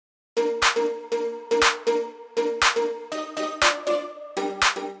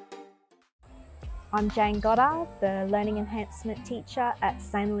I'm Jane Goddard, the Learning Enhancement Teacher at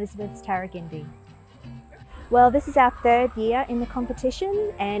St Elizabeth's Tarragindi. Well, this is our third year in the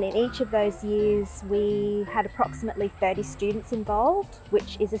competition, and in each of those years we had approximately 30 students involved,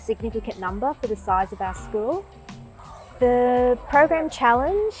 which is a significant number for the size of our school. The program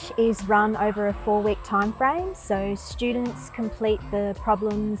challenge is run over a 4-week time frame, so students complete the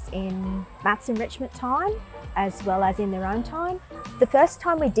problems in maths enrichment time as well as in their own time. The first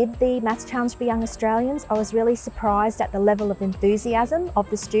time we did the Maths Challenge for Young Australians, I was really surprised at the level of enthusiasm of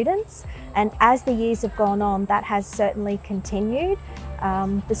the students, and as the years have gone on, that has certainly continued.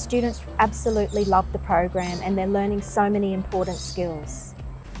 The students absolutely love the program and they're learning so many important skills.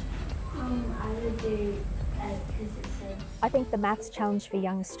 I think the Maths Challenge for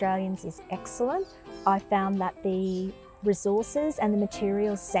Young Australians is excellent. I found that the resources and the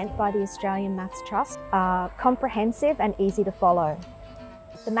materials sent by the Australian Maths Trust are comprehensive and easy to follow.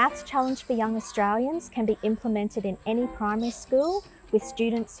 The Maths Challenge for Young Australians can be implemented in any primary school with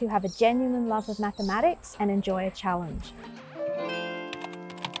students who have a genuine love of mathematics and enjoy a challenge.